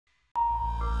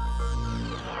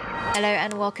Hello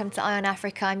and welcome to Eye on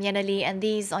Africa. I'm Yena Lee and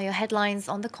these are your headlines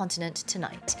on the continent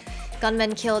tonight.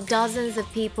 Gunmen killed dozens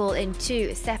of people in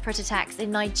two separate attacks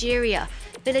in Nigeria.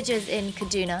 Villagers in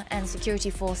Kaduna and security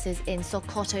forces in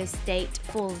Sokoto state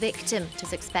fall victim to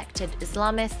suspected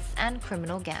Islamists and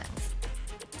criminal gangs.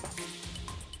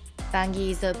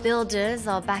 Bangis builders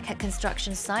are back at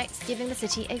construction sites, giving the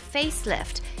city a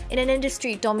facelift. In an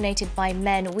industry dominated by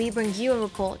men, we bring you a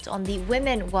report on the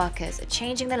women workers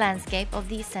changing the landscape of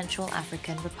the Central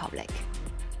African Republic.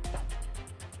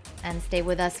 And stay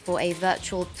with us for a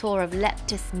virtual tour of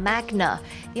Leptis Magna.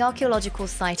 The archeological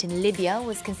site in Libya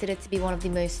was considered to be one of the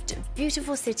most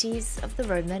beautiful cities of the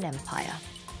Roman Empire.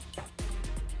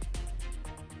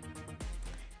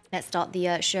 Let's start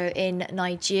the show in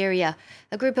Nigeria.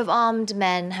 A group of armed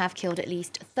men have killed at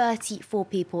least 34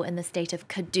 people in the state of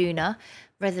Kaduna.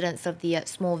 Residents of the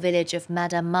small village of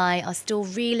Madamai are still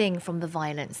reeling from the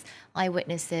violence.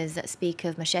 Eyewitnesses speak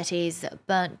of machetes,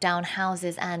 burnt down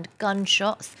houses and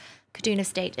gunshots. Kaduna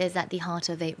state is at the heart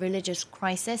of a religious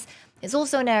crisis. It's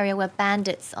also an area where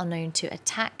bandits are known to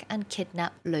attack and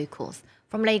kidnap locals.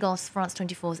 From Lagos, France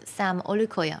 24's Sam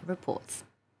Olukoya reports.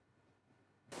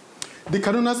 The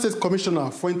Kaduna State Commissioner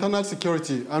for Internal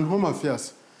Security and Home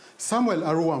Affairs, Samuel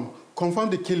Aruwam,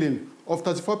 confirmed the killing of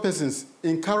 34 persons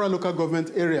in Kara local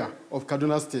government area of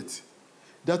Kaduna State.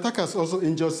 The attackers also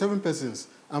injured 7 persons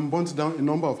and burnt down a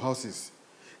number of houses.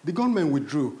 The gunmen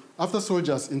withdrew after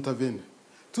soldiers intervened.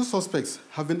 2 suspects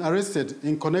have been arrested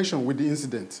in connection with the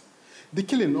incident. The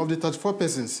killing of the 34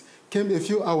 persons came a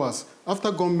few hours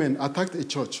after gunmen attacked a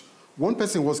church. 1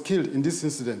 person was killed in this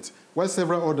incident, while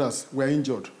several others were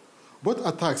injured. Both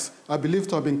attacks are believed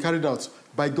to have been carried out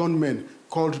by gunmen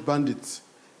called bandits.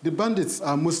 The bandits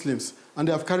are Muslims, and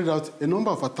they have carried out a number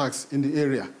of attacks in the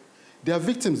area. Their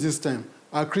victims this time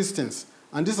are Christians,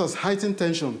 and this has heightened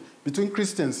tension between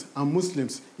Christians and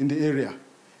Muslims in the area.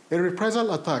 A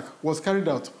reprisal attack was carried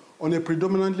out on a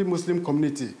predominantly Muslim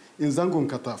community in Zangun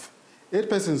Kataf. 8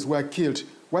 persons were killed,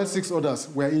 while 6 others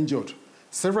were injured.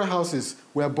 Several houses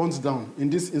were burnt down in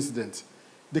this incident.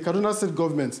 The Kaduna State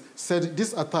government said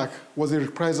this attack was a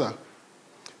reprisal.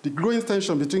 The growing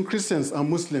tension between Christians and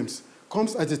Muslims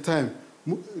comes at a time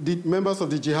the members of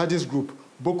the jihadist group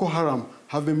Boko Haram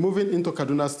have been moving into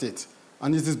Kaduna State,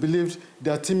 and it is believed they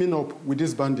are teaming up with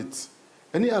these bandits.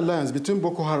 Any alliance between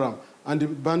Boko Haram and the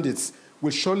bandits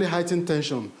will surely heighten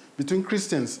tension between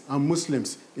Christians and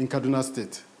Muslims in Kaduna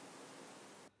State.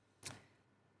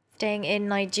 Staying in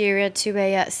Nigeria to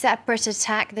a separate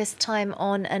attack, this time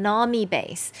on an army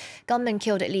base. Gunmen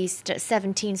killed at least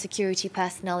 17 security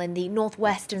personnel in the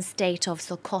northwestern state of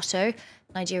Sokoto.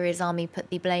 Nigeria's army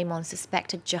put the blame on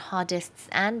suspected jihadists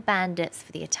and bandits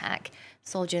for the attack.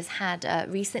 Soldiers had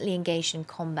recently engaged in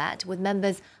combat with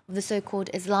members of the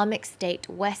so-called Islamic State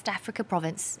West Africa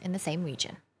province in the same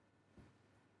region.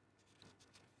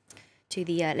 To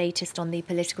the latest on the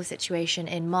political situation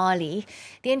in Mali,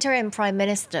 the interim Prime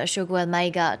Minister Choguel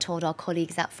Maïga told our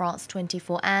colleagues at France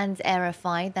 24 and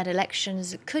RFI that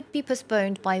elections could be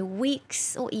postponed by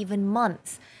weeks or even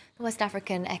months. The West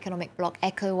African Economic Bloc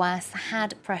ECOWAS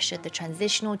had pressured the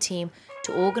transitional team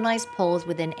to organise polls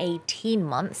within 18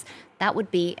 months. That would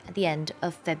be at the end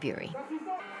of February.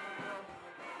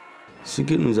 Ce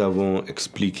que nous avons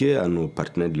expliqué à nos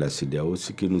partenaires de la CEDEAO,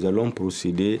 c'est que nous allons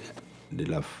procéder de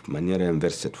la manière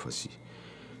inverse cette fois-ci.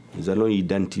 Nous allons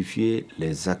identifier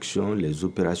les actions, les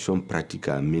opérations pratiques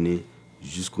à mener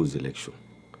jusqu'aux élections.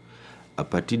 À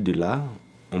partir de là,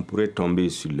 on pourrait tomber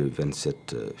sur le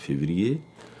 27 février,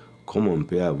 comme on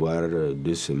peut avoir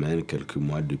 2 semaines, quelques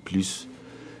mois de plus.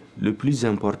 Le plus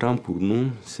important pour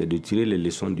nous, c'est de tirer les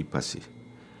leçons du passé.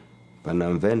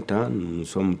 Pendant 20 ans, nous nous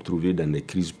sommes trouvés dans des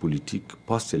crises politiques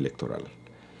post-électorales.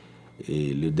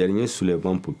 Et le dernier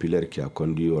soulèvement populaire qui a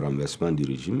conduit au renversement du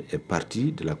régime est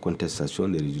parti de la contestation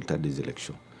des résultats des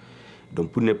élections. Donc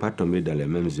pour ne pas tomber dans les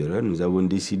mêmes erreurs, nous avons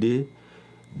décidé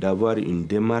d'avoir une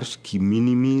démarche qui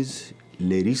minimise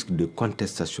les risques de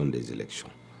contestation des élections.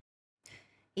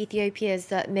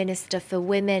 Ethiopia's Minister for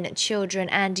Women, Children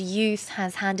and Youth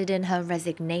has handed in her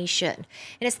resignation.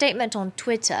 In a statement on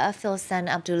Twitter, Filsan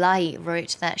Abdullahi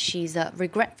wrote that she's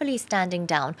regretfully standing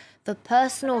down for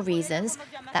personal reasons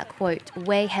that, quote,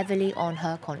 weigh heavily on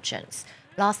her conscience.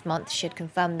 Last month, she had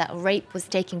confirmed that rape was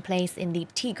taking place in the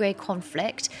Tigray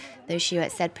conflict, though she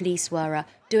had said police were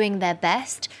doing their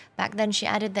best. Back then, she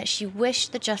added that she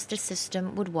wished the justice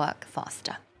system would work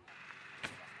faster.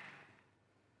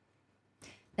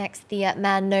 Next, the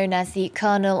man known as the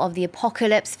Colonel of the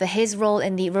Apocalypse for his role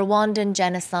in the Rwandan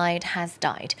genocide has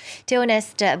died.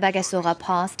 Théoneste Bagasora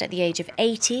passed at the age of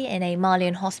 80 in a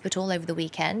Malian hospital over the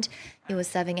weekend. He was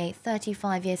serving a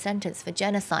 35-year sentence for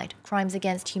genocide, crimes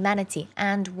against humanity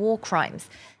and war crimes.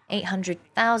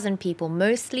 800,000 people,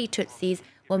 mostly Tutsis,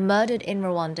 were murdered in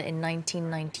Rwanda in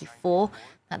 1994.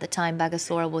 At the time,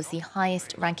 Bagasora was the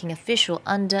highest-ranking official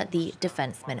under the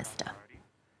defense minister.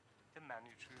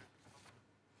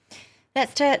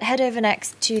 Let's head over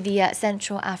next to the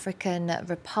Central African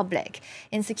Republic.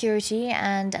 Insecurity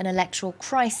and an electoral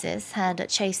crisis had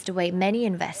chased away many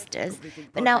investors,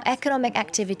 but now economic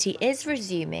activity is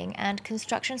resuming and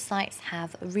construction sites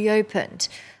have reopened.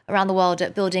 Around the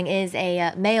world, building is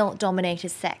a male-dominated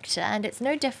sector, and it's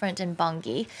no different in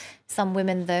Bangui. Some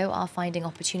women, though, are finding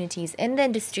opportunities in the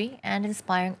industry and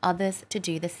inspiring others to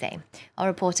do the same. Our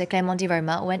reporter Clément Di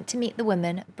Roma went to meet the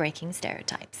women breaking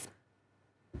stereotypes.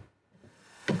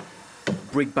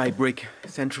 Brick by brick,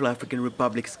 Central African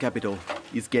Republic's capital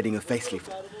is getting a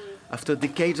facelift. After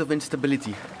decades of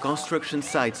instability, construction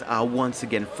sites are once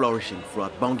again flourishing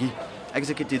throughout Bangui,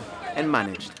 executed and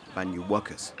managed by new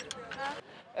workers.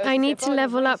 I need to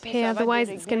level up here, otherwise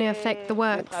it's going to affect the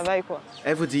works.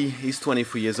 Evody is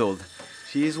 23 years old.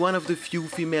 She is one of the few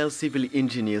female civil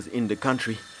engineers in the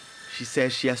country. She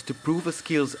says she has to prove her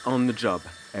skills on the job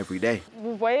every day.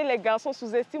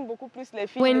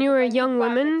 When you're a young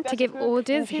woman, to give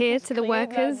orders here to the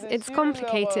workers, it's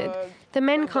complicated. The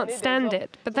men can't stand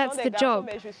it, but that's the job.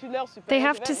 They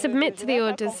have to submit to the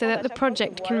orders so that the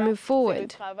project can move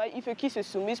forward.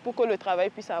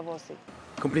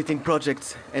 Completing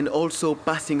projects and also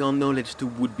passing on knowledge to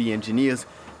would-be engineers,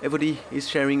 Evody is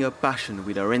sharing her passion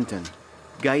with her intern,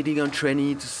 guiding our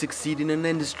trainee to succeed in an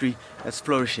industry that's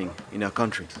flourishing in our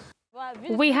country.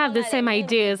 We have the same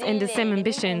ideas and the same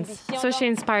ambitions, so she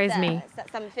inspires me.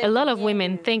 A lot of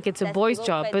women think it's a boy's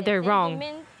job, but they're wrong.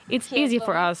 It's easy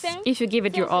for us if you give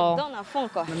it your all.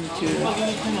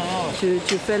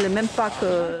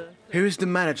 Here is the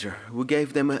manager who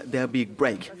gave them their big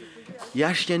break.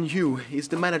 Yashian Hu is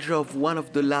the manager of one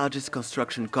of the largest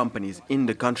construction companies in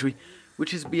the country,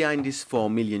 which is behind this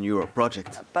 €4 million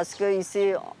project.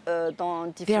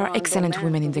 There are excellent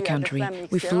women in the country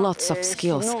with lots of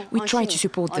skills. We try to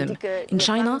support them. In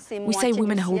China, we say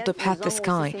women hold up half the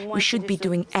sky. We should be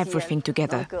doing everything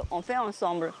together.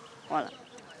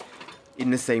 In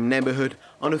the same neighborhood,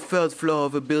 on the third floor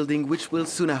of a building which will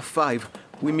soon have 5,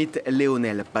 we meet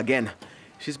Léonelle Paguen.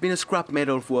 She's been a scrap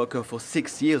metal worker for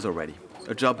 6 years already,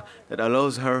 a job that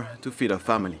allows her to feed her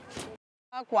family.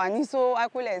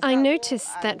 I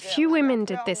noticed that few women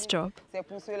did this job.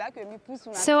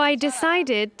 So I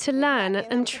decided to learn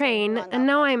and train, and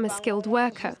now I'm a skilled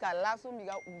worker.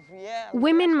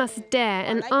 Women must dare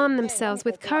and arm themselves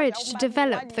with courage to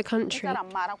develop the country.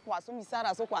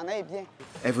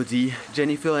 Evody,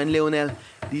 Jennifer and Léonelle,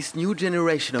 this new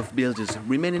generation of builders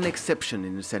remain an exception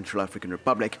in the Central African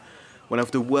Republic, one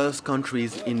of the worst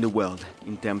countries in the world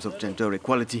in terms of gender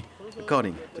equality,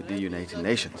 according to the United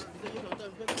Nations.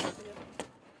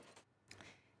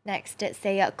 Next, it's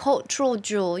a cultural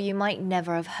jewel you might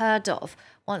never have heard of.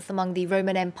 Once among the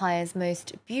Roman Empire's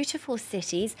most beautiful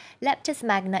cities, Leptis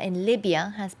Magna in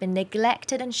Libya has been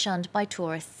neglected and shunned by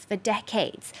tourists for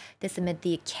decades. This amid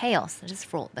the chaos that has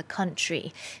fraught the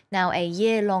country. Now, a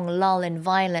year-long lull in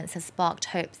violence has sparked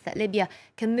hopes that Libya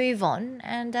can move on,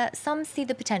 and some see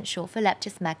the potential for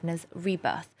Leptis Magna's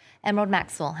rebirth. Emerald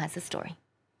Maxwell has the story.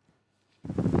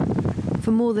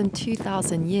 For more than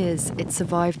 2,000 years, it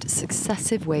survived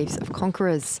successive waves of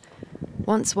conquerors.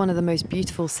 Once one of the most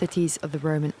beautiful cities of the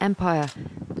Roman Empire,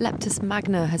 Leptis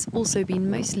Magna has also been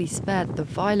mostly spared the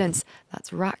violence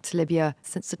that's racked Libya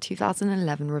since the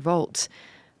 2011 revolt.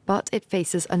 But it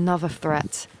faces another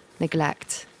threat: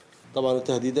 neglect.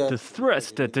 The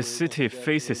threats that the city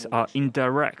faces are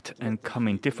indirect and come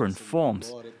in different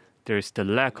forms. There is the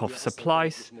lack of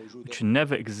supplies, which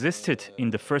never existed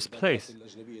in the first place.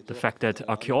 The fact that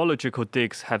archeological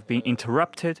digs have been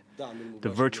interrupted, the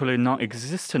virtually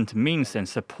non-existent means and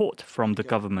support from the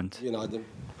government.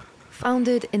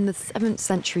 Founded in the 7th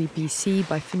century BC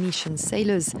by Phoenician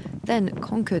sailors, then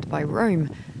conquered by Rome,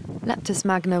 Leptis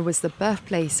Magna was the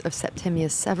birthplace of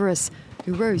Septimius Severus,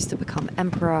 who rose to become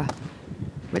emperor.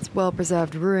 With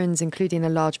well-preserved ruins including a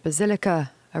large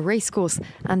basilica, a racecourse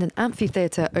and an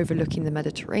amphitheatre overlooking the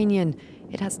Mediterranean,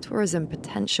 it has tourism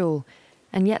potential.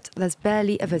 And yet there's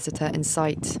barely a visitor in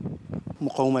sight.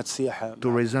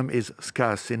 Tourism is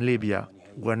scarce in Libya.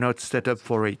 We're not set up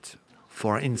for it.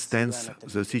 For instance,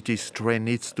 the city's train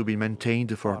needs to be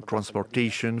maintained for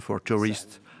transportation for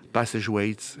tourists,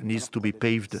 passageways needs to be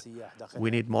paved.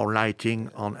 We need more lighting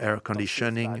on air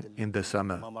conditioning in the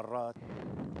summer.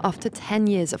 After 10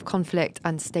 years of conflict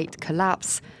and state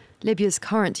collapse, Libya's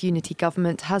current unity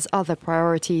government has other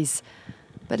priorities.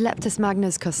 But Leptis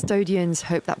Magna's custodians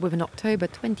hope that with an October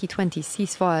 2020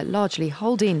 ceasefire largely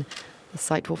holding, the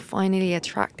site will finally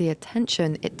attract the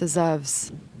attention it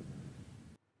deserves.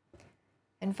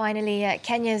 And finally,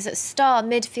 Kenya's star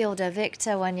midfielder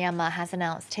Victor Wanyama has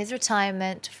announced his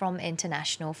retirement from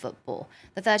international football.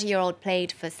 The 30-year-old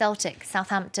played for Celtic,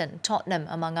 Southampton, Tottenham,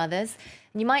 among others.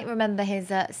 And you might remember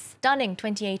his stunning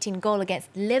 2018 goal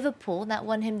against Liverpool that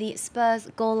won him the Spurs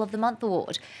Goal of the Month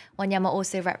award. Wanyama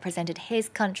also represented his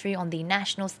country on the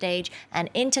national stage and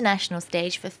international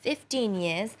stage for 15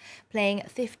 years, playing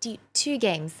 52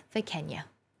 games for Kenya.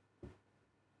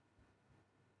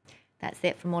 That's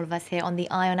it from all of us here on the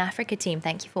Eye on Africa team.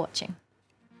 Thank you for watching.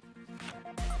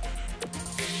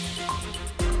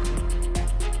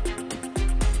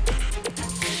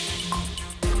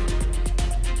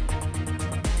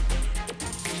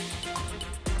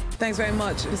 Thanks very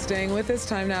much for staying with us.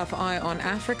 Time now for Eye on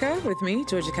Africa with me,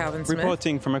 Georgia Calvin-Smith.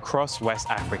 Reporting from across West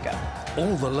Africa.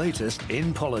 All the latest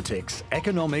in politics,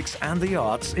 economics and the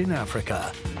arts in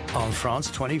Africa on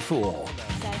France 24.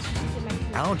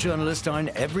 Our journalists are in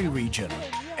every region,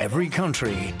 every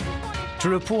country, to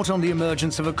report on the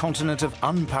emergence of a continent of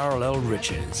unparalleled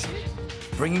riches,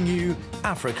 bringing you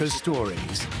Africa's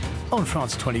stories on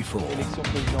France 24.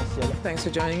 Thanks for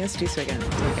joining us. Please again.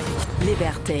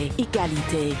 Liberté,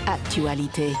 égalité,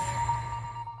 actualité.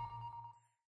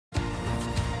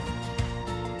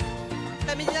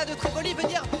 La Médina de Tripoli veut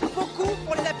dire beaucoup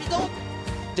pour les habitants.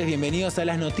 Bienvenidos a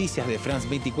las noticias de France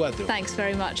 24. Thanks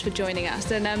very much for joining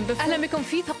us. أهلا بكم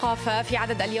في ثقافة في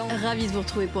عدد اليوم. Ravi de vous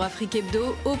retrouver pour Afrique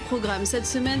Hebdo. Au programme cette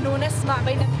semaine.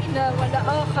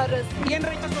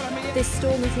 This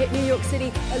storm has hit New York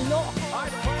City a lot.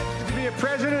 To be a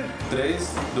president. 3,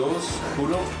 2,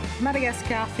 1.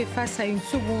 Madagascar fait face à une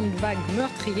seconde vague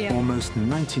meurtrière. Almost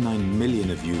 99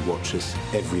 million of you watch us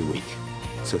every week.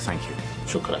 So thank you.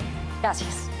 Shukran.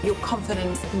 Gracias. Your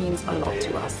confidence means a lot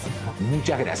to us.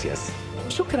 Muchas gracias.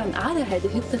 شكرا على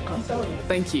هذه الثقة.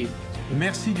 Thank you.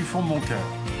 Merci du fond de mon cœur.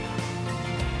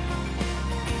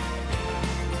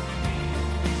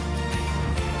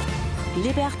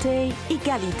 Liberté,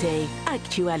 égalité,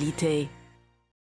 actualité.